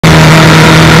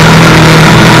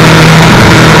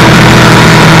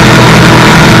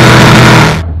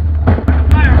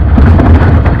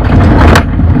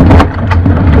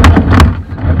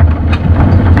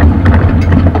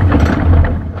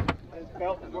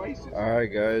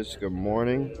Alright guys, good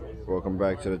morning. Welcome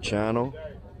back to the channel.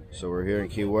 So we're here in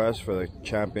Key West for the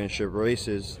championship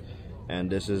races, and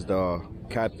this is the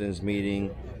captain's meeting,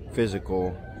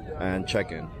 physical, and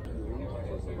check-in.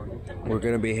 We're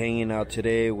going to be hanging out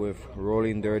today with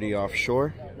Rolling Dirty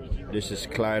Offshore. This is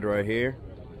Clyde right here,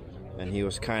 and he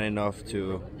was kind enough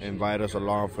to invite us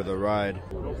along for the ride.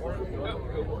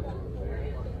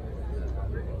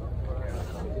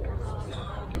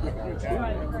 And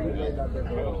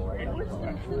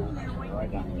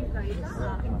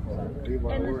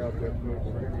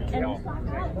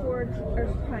outboards are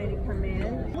trying to come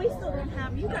in. We still don't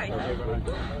have you guys.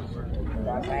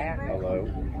 Hello.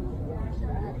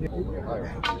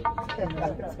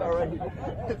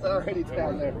 It's already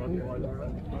down there.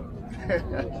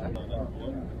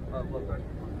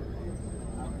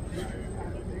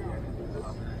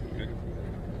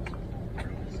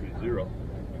 Zero.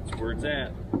 That's where it's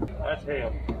at. That's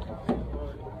him.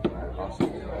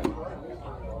 Awesome.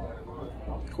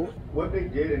 Cool. What they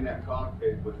did in that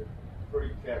cockpit was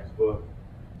pretty textbook.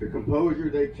 The composure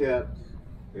they kept,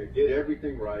 they did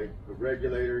everything right. The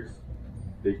regulators,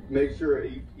 they made sure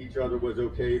each other was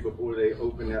okay before they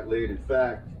opened that lid. In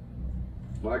fact,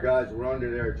 my guys were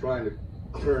under there trying to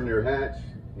turn their hatch,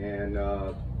 and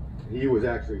he was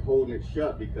actually holding it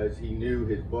shut because he knew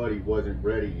his buddy wasn't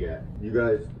ready yet. You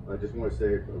guys, I just want to say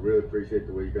I really appreciate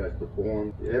the way you guys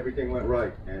performed. Everything went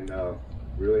right, and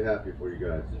really happy for you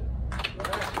guys.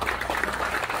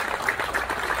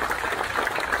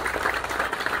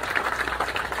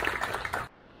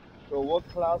 So what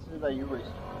class is that you race?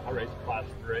 I race class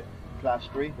 3. Class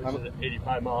 3? This is an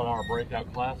 85-mile-an-hour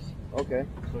breakout class. Okay.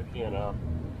 So we can't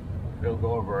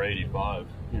go over 85.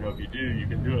 You know, if you do, you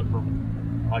can do it for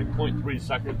like 0.3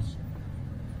 seconds.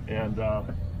 And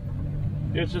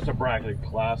it's just a bracketing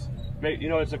class. You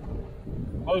know, it's a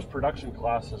most production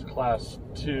class is class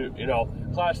 2. You know,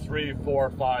 class 3,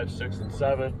 4, 5, 6, and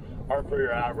 7 are for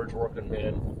your average working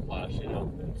man class. You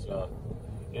know, it's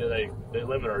you know, they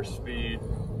limit our speed.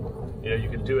 You know, you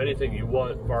can do anything you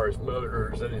want as far as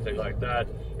motors, anything like that.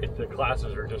 The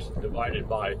classes are just divided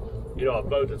by, you know, a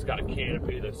boat that's got a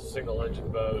canopy, that's a single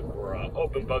engine boat, or an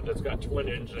open boat that's got twin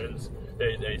engines.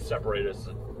 They separate us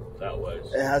that way.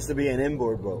 It has to be an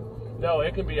inboard boat. No,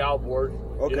 it can be outboard.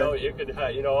 Okay. You know, you could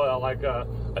have, you know, like a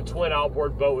twin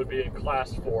outboard boat would be in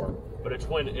class 4, but a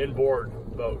twin inboard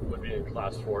boat would be in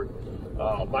class 4.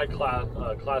 My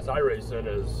class I race in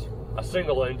is a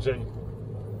single engine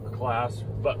class,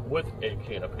 but with a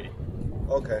canopy.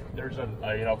 Okay. There's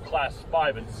you know, class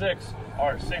 5 and 6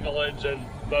 are single engine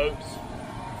boats.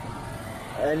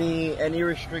 Any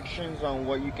restrictions on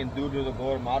what you can do to the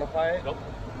boat, modify it? Nope.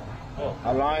 Oh.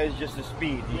 As long as just the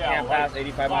speed. You can't pass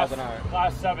 85 miles an hour.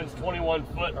 Class 7 is 21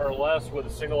 foot or less with a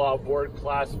single outboard.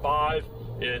 Class 5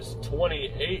 is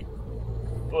 28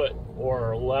 foot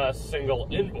or less single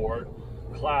inboard.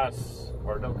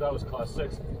 That was class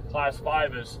 6. Class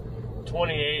 5 is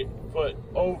 28 foot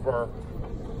over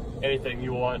anything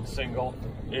you want, single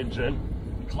engine.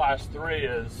 Class 3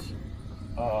 is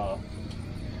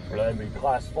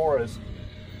class 4 is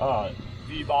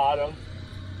V-bottom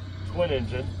twin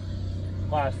engine.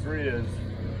 Class 3 is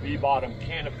V-bottom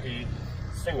canopy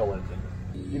single engine.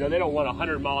 You know, they don't want a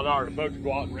 100-mile-an-hour boat to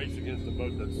go out and race against a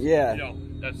boat that's, you know,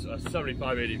 that's a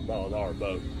 75, 80-mile-an-hour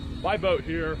boat. My boat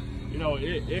here, you know,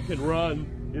 it can run,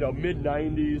 you know,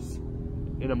 mid-90s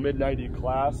in a mid-90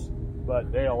 class,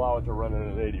 but they allow it to run in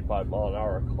an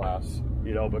 85-mile-an-hour class,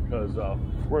 you know, because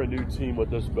we're a new team with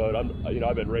this boat. You know,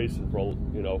 I've been racing for,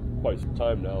 you know, quite some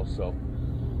time now, so,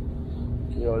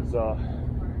 you know, it's,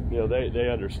 you know, they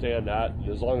understand that. And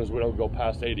as long as we don't go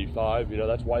past 85, you know,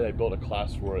 that's why they built a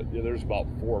class for it. You know, there's about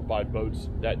 4 or 5 boats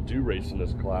that do race in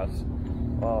this class.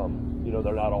 You know,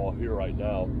 they're not all here right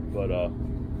now, but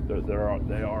they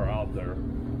are out there.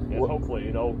 And hopefully,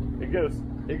 you know, it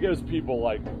gives people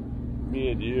like me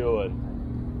and you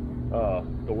and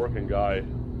the working guy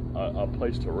a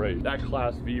place to race. That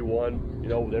class V1, you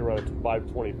know, they run a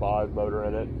 525 motor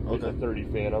in it. It's a 30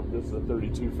 Phantom. This is a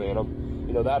 32 Phantom.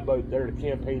 You know, that boat, they're to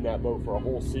campaign that boat for a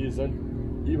whole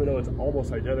season, even though it's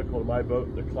almost identical to my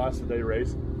boat, the class that they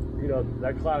race. You know,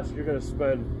 that class, you're going to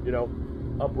spend, you know,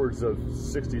 upwards of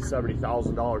 $60,000,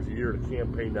 $70,000 a year to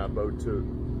campaign that boat to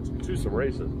some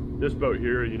races. This boat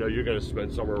here, you know, you're going to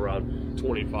spend somewhere around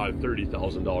 $25,000,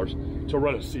 $30,000 to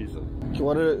run a season. So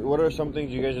what are some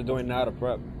things you guys are doing now to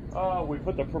prep? We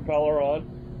put the propeller on.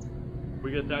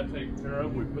 We get that taken care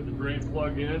of. We put the drain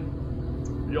plug in.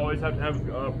 You always have to have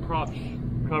props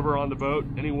cover on the boat.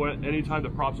 Anytime the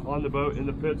prop's on the boat in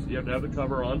the pits, you have to have the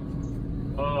cover on.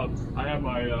 I have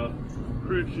my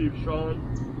crew chief, Sean.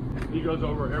 He goes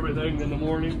over everything in the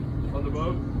morning. on the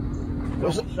boat.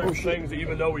 Double check things,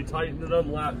 even though we tightened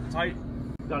them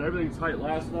got everything tight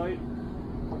last night.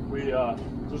 We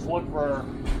just look for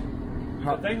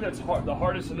the thing that's the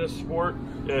hardest in this sport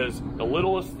is the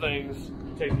littlest things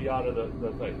take you out of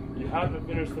the thing. You have to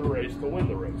finish the race to win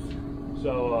the race.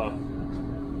 So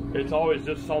it's always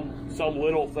just some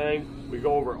little thing. We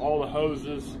go over all the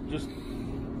hoses, just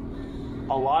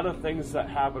a lot of things that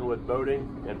happen with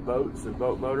boating and boats and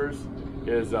boat motors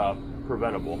is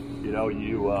preventable. You know,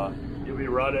 you'll be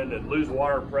running and lose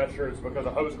water pressure. It's because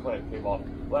a hose clamp came off.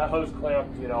 Well, that hose clamp,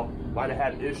 you know, might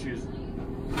have had issues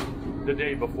the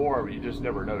day before, but you just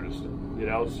never noticed it, you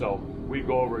know? So we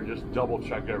go over and just double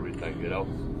check everything, you know?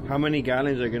 How many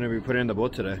gallons are going to be put in the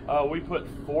boat today? We put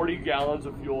 40 gallons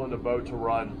of fuel in the boat to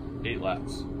run 8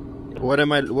 laps.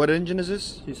 What engine is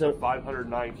this? You said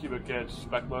 509 cubic inch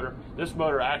spec motor. This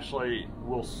motor actually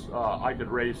will, I could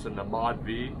race in the Mod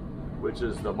V, which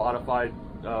is the modified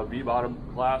V-bottom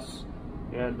class.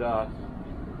 And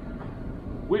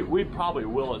we probably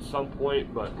will at some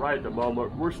point, but right at the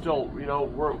moment, we're still, you know,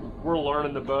 we're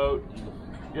learning the boat, and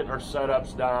getting our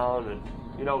setups down, and,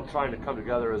 you know, trying to come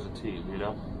together as a team, you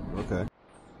know? Okay.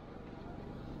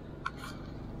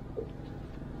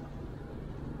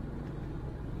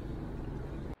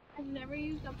 I've never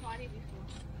used a potty before.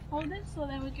 Hold it so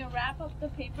then we can wrap up the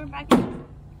paper back in.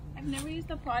 I've never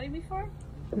used a potty before,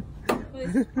 but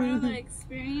it's part of the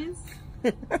experience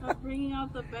of bringing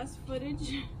out the best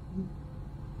footage.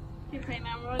 Okay, right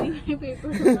now I'm rolling my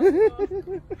paper.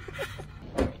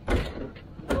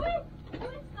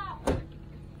 Stop.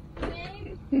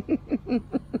 Babe.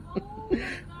 Oh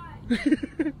my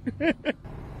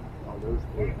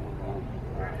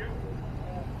God.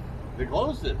 They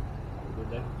closed it.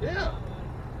 Yeah.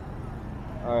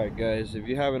 Alright guys, if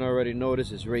you haven't already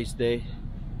noticed, it's race day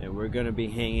and we're gonna be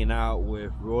hanging out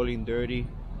with Rolling Dirty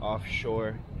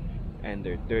Offshore and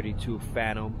their 32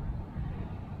 Phantom.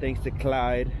 Thanks to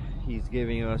Clyde, he's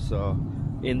giving us a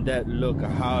in-depth look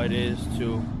at how it is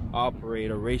to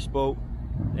operate a race boat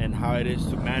and how it is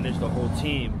to manage the whole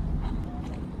team.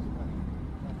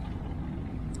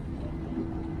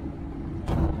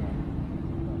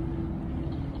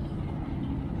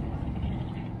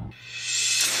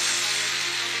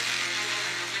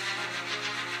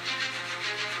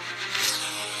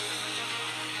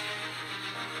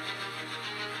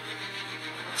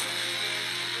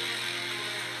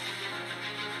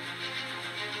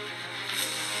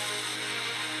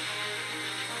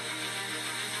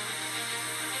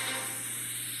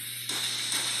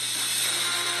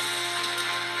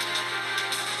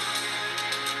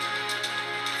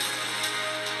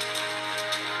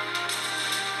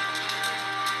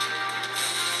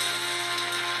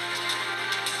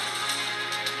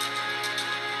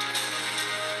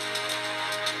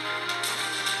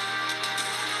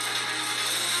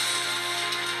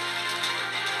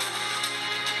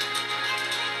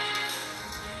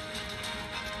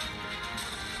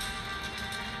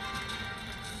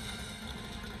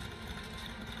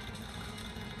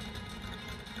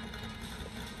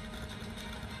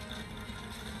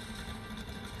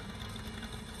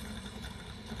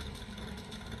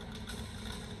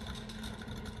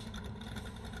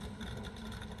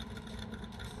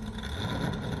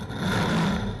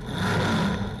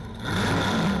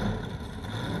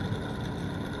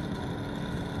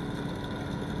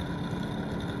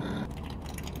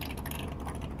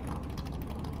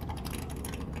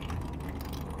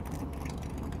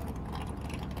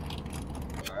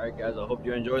 Alright guys, I hope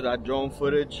you enjoyed that drone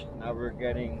footage. Now we're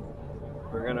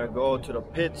gonna go to the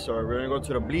pits, or we're gonna go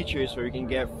to the bleachers so we can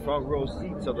get front row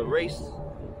seats of the race.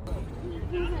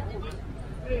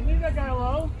 Hey, leave that guy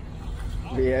alone.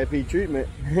 VIP treatment.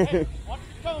 Hey, watch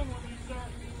your tone with me,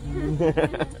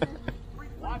 sir.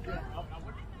 Watch it.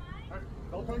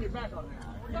 Don't turn your back on me.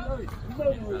 You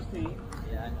know the routine.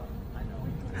 Yeah, I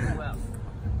know. Well.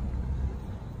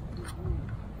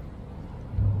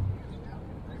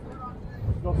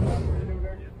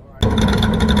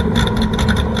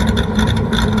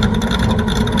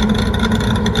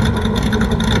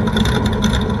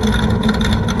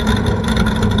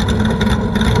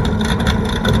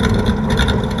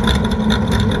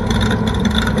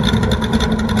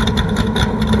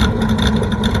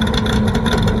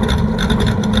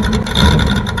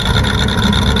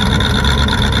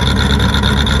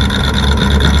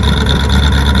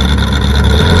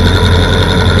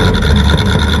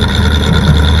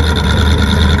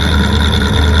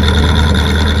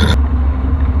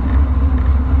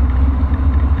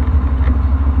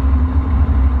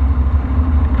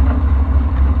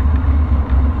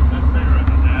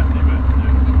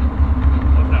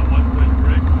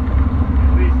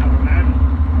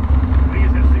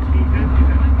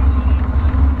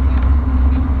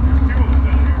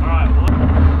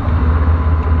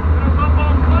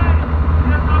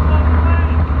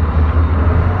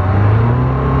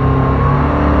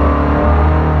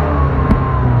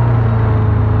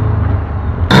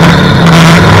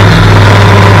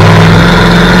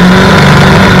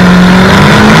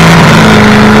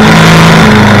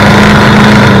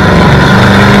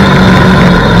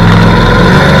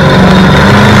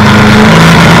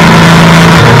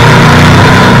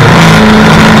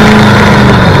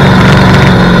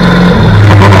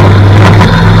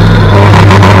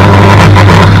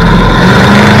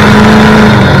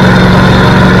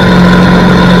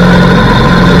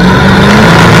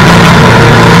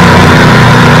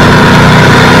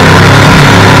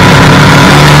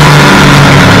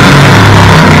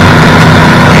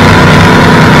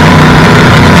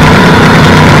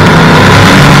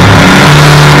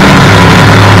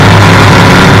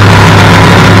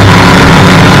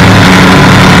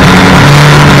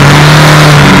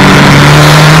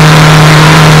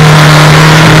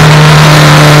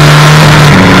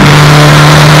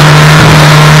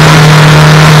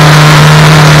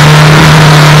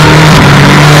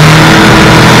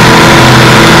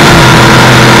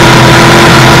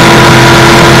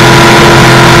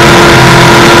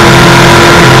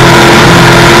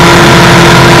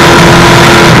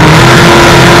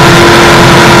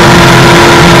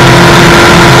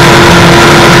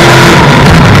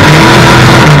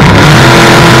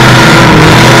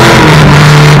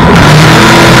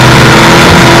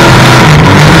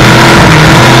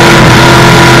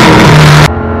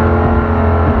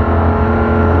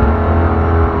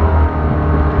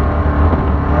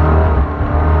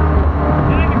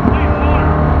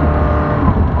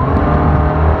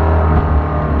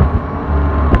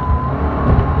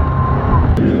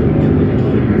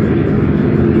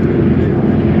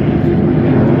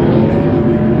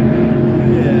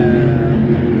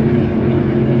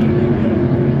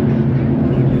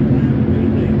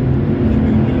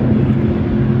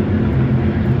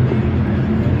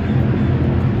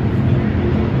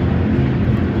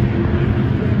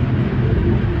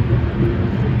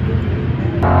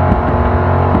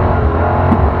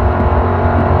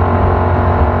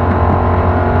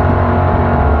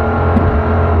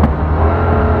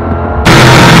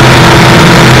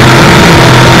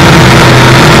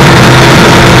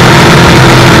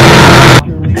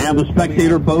 have the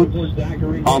spectator boats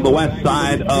on the west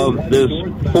side of this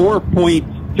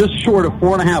just short of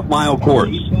 4.5 mile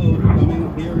course.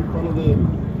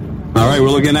 All right, we're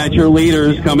looking at your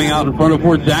leaders coming out in front of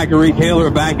Fort Zachary. Taylor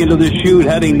back into the chute,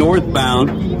 heading northbound.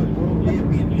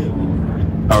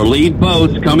 Our lead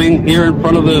boats coming here in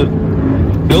front of the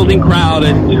building crowd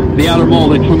at the Outer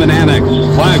Mall at Truman Annex.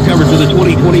 Live coverage of the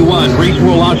 2021 Race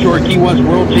World Offshore Key West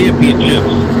World Championships,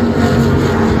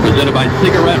 presented by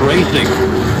Cigarette Racing.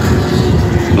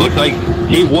 It looks like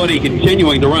Team Woody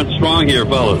continuing to run strong here,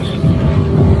 fellas.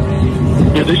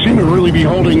 Yeah, they seem to really be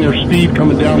holding their speed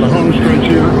coming down the home stretch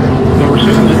here. They were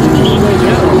saying that when you slow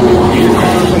down, you get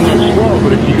caught up on that swell,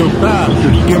 but if you go fast,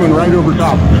 you're skimming right over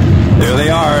top of it. There they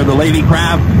are, the Lady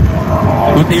Craft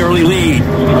with the early lead.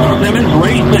 Simmons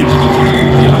Racing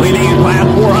leading in class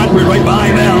 400 right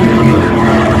behind them.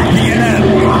 CNS.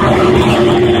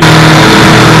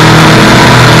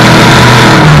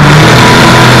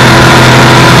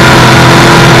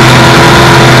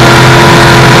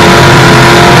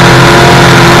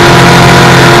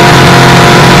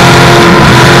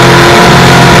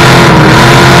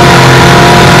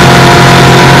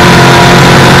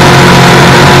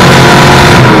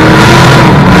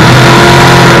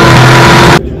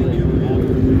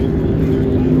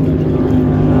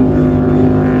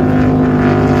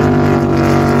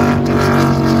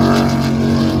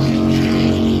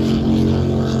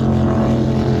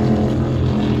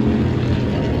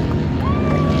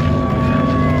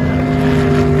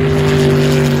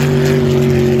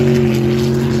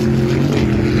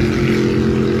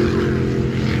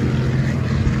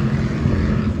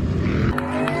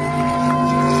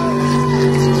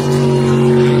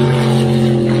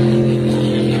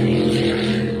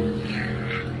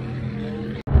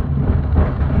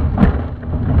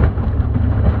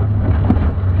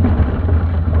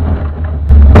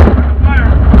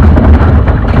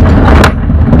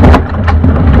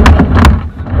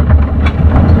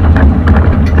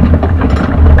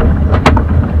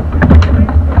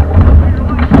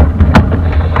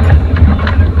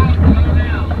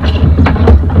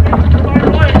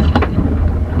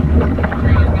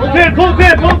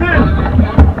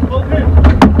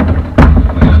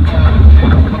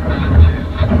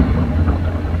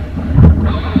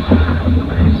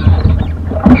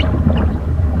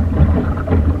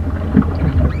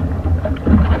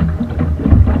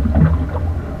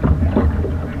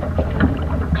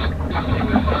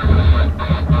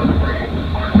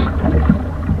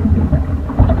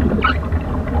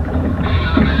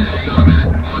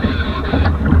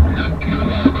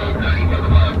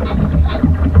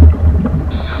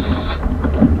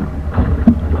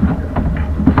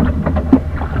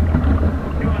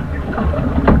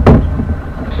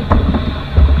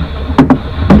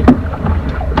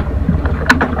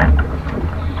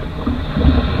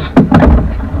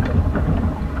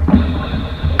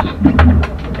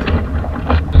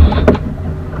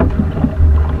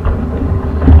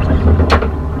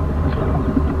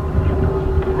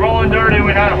 Rolling Dirty,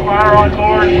 we had a fire on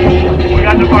board. We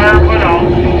got the fire put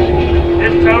out.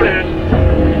 It's toted.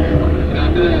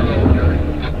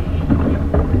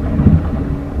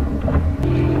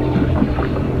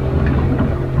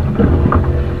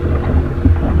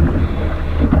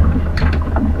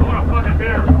 I want a fucking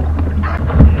beer.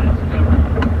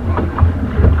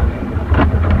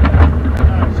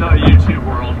 So YouTube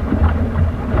world,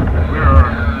 we're,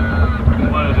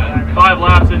 what is it, 5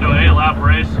 laps into an 8-lap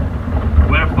race.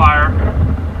 We had a fire.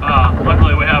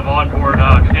 Luckily we have onboard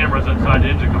cameras inside the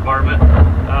engine compartment. We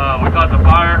caught the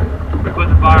fire, we put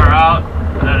the fire out,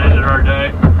 and that ended our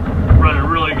day. Running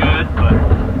really good, but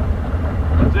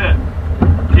that's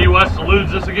it. Key West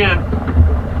eludes us again.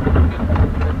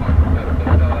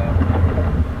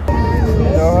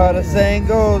 You know how the saying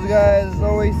goes, guys, there's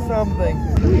always something.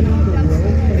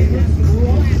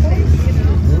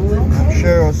 I'm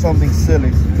sure it was something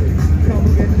silly.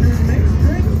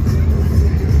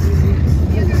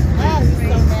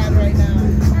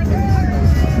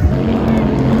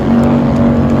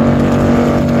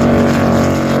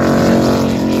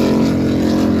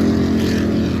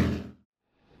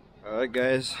 Alright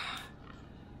guys,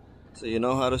 so you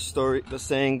know how the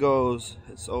saying goes,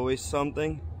 it's always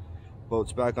something.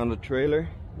 Boat's back on the trailer,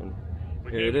 and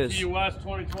here it is. Key West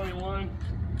 2021,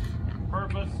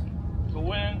 purpose to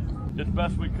win, did the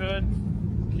best we could.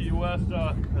 Key West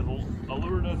has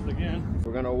allured us again.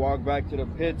 We're gonna walk back to the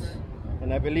pits,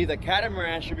 and I believe the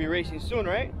catamaran should be racing soon,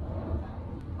 right?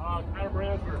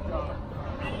 Catamarans are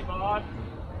B-Mod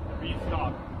and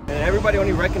B-Stock. And everybody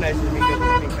only recognizes me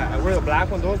because I wear the black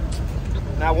one, though.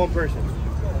 Not one person.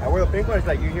 And where the pink one is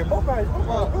like, you hear boat vibes.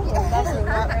 That's the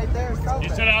hat right there. You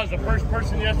said I was the first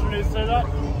person yesterday to say that?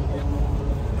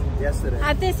 Yesterday.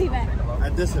 At this event.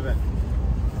 At this event.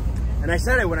 And I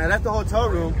said it when I left the hotel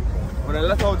room. When I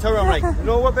left the hotel room, I'm like, you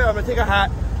know what, babe? I'm gonna take a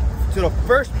hat to the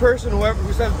first person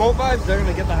who says boat vibes, they're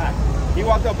gonna get the hat. He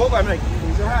walked out boat vibes, I'm like,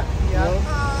 here's your hat. Yeah. You know?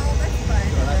 Oh, that's fun.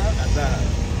 So that's that.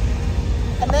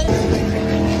 And then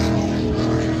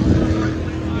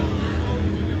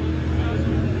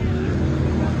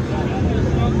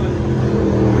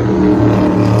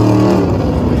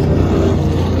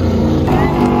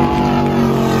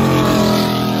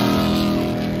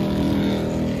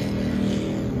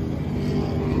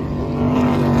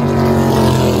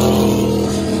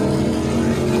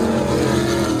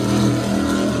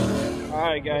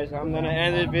Alright guys, I'm gonna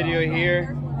end this video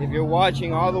here. If you're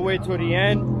watching all the way to the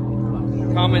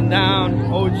end, comment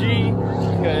down OG,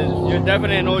 because you're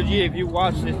definitely an OG if you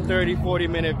watch this 30-40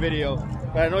 minute video.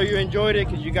 But I know you enjoyed it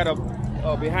because you got a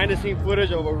behind the scene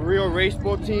footage of a real race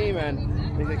boat team,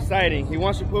 and it's exciting. He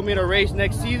wants to put me in a race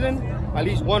next season, at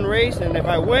least one race, and if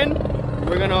I win,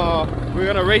 we're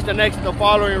gonna race the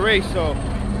following race. So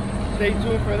stay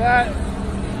tuned for that.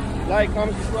 Like,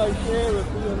 comment, subscribe, share. We'll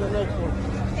see you in the next one.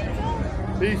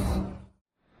 Peace.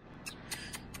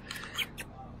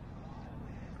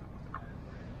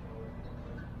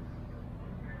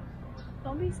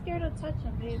 Don't be scared to touch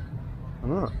him, babe. I'm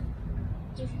not.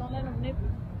 Just don't let him nip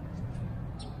you.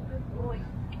 Good boy.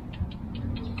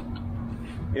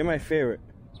 You're my favorite.